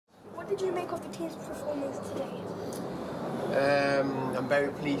did you make of the team's performance today? I'm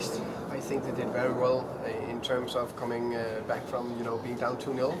very pleased. I think they did very well in terms of coming back from being down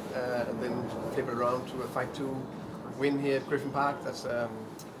 2-0 and then flip it around to a 5-2 win here at Griffin Park. That's a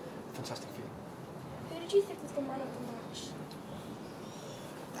fantastic feeling. Who did you think was the man of the match?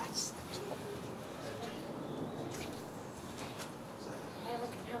 That's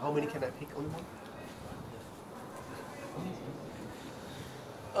how many can I pick? Only one?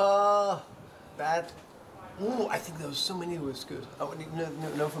 Bad. Oh, I think there was so many who was good.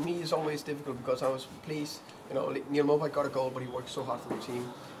 No, for me it's always difficult because I was pleased. Neil Mowbray got a goal, but he worked so hard for the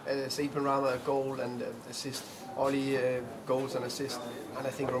team. Said Rama a goal and assist. Ollie goals and assist. And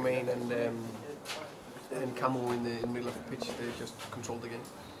I think Romain and Camo in the middle of the pitch, they just controlled the game.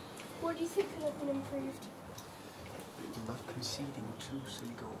 What do you think could have been improved? Not conceding 2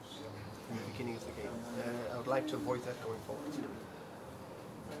 silly goals in the beginning of the game. I would like to avoid that going forward.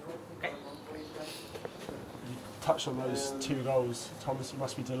 Okay. You touched on those 2 goals. Thomas, you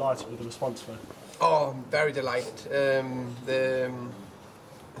must be delighted with the response for it. Oh, I'm very delighted. The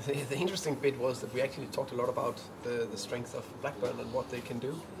interesting bit was that we actually talked a lot about the strength of Blackburn and what they can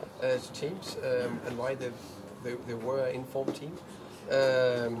do as teams and why they were an informed team.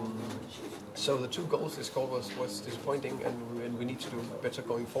 So the 2 goals they scored was disappointing, and we need to do better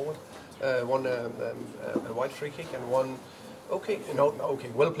going forward. One a wide free kick and one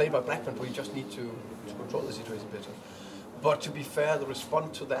well played by Blackburn, but we just need to control the situation better. But to be fair, the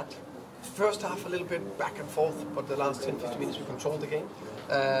response to that, first half a little bit back and forth, but the last 10-15 minutes we controlled the game.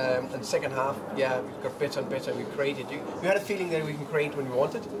 And second half, yeah, we got better and better, and we created. We had a feeling that we can create when we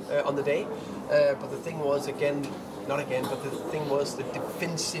wanted on the day, but the thing was the thing was the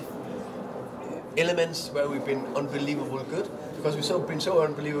defensive elements where we've been unbelievably good, because we've been so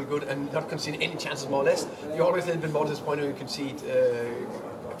unbelievably good and not conceding any chances more or less. You're always a little bit more disappointed when you concede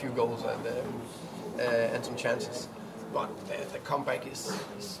a few goals and some chances. But the comeback is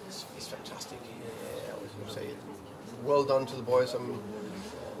fantastic. I would say well done to the boys. I'm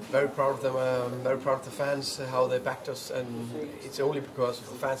very proud of them. I'm very proud of the fans, how they backed us, and it's only because of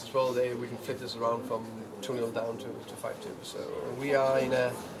the fans as well we can flip this around from 2-0 down to 5-2. So we are in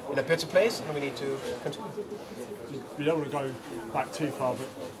a better place, and we need to continue. We don't want to go back too far, but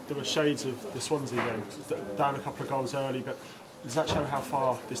there were shades of the Swansea game, down a couple of goals early, but does that show how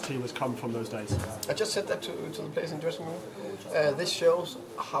far this team has come from those days? I just said that to the players in the dressing room. This shows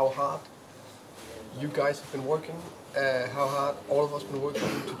how hard you guys have been working, how hard all of us have been working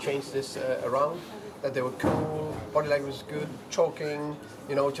to change this around. That they were cool, body language was good, talking,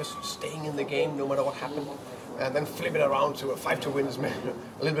 just staying in the game no matter what happened. And then flip it around to a 5-2 win is a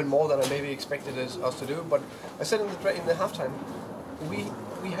little bit more than I maybe expected us to do. But I said in the halftime,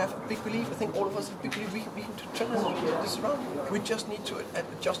 we have a big belief. I think all of us have a big belief we can turn this around. We just need to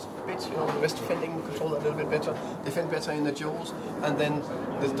adjust a bit. The rest defending, control that a little bit better, defend better in the duels, and then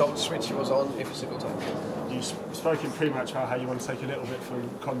the double switch was on every single time. You spoke in pre-match about how you want to take a little bit from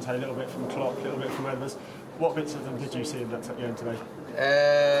Conte, a little bit from Klopp, a little bit from Edwards. What bits of them did you see in that game today?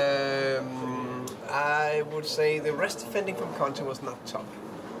 I would say the rest defending from Conte was not top.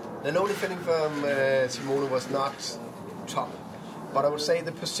 The no defending from Simone was not top. But I would say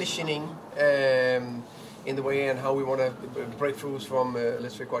the positioning in the way and how we want to break throughs from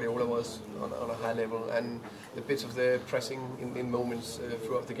let's say Guardiola was on a high level, and the bits of the pressing in moments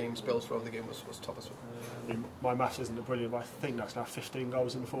throughout the game, spells throughout the game was top as well. My maths isn't brilliant, but I think that's now 15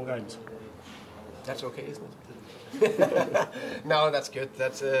 goals in 4 games. That's okay, isn't it? No, that's good.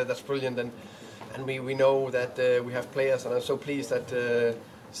 That's brilliant, and we know that we have players, and I'm so pleased that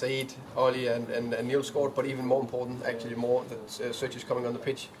Said, Ollie and Neil scored, but even more important, actually more, that Sergio's coming on the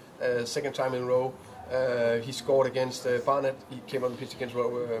pitch. Second time in a row, he scored against Barnet, he came on the pitch against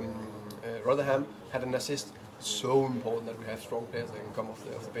Rotherham, had an assist. So important that we have strong players that can come off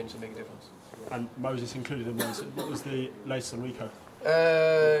the bench and make a difference. And Moses included in those. What was the latest on Rico?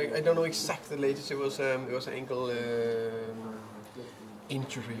 I don't know exactly the latest. It was an ankle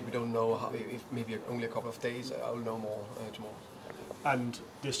injury. We don't know how. If maybe only a couple of days. I'll know more tomorrow. And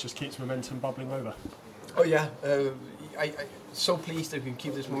this just keeps momentum bubbling over. Oh yeah, I'm so pleased that we can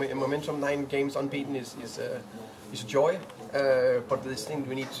keep this momentum. 9 games unbeaten is a joy, but this thing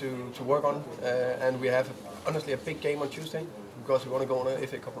we need to work on, and we have honestly a big game on Tuesday because we want to go on a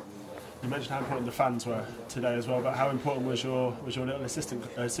FA Cup. You mentioned how important the fans were today as well, but how important was your little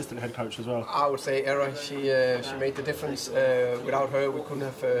assistant head coach as well? I would say Era. She made the difference. Without her, we couldn't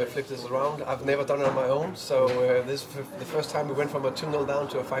have flipped this around. I've never done it on my own, so this is the first time we went from a 2-0 down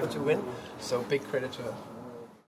to a 5-2 win. So big credit to her.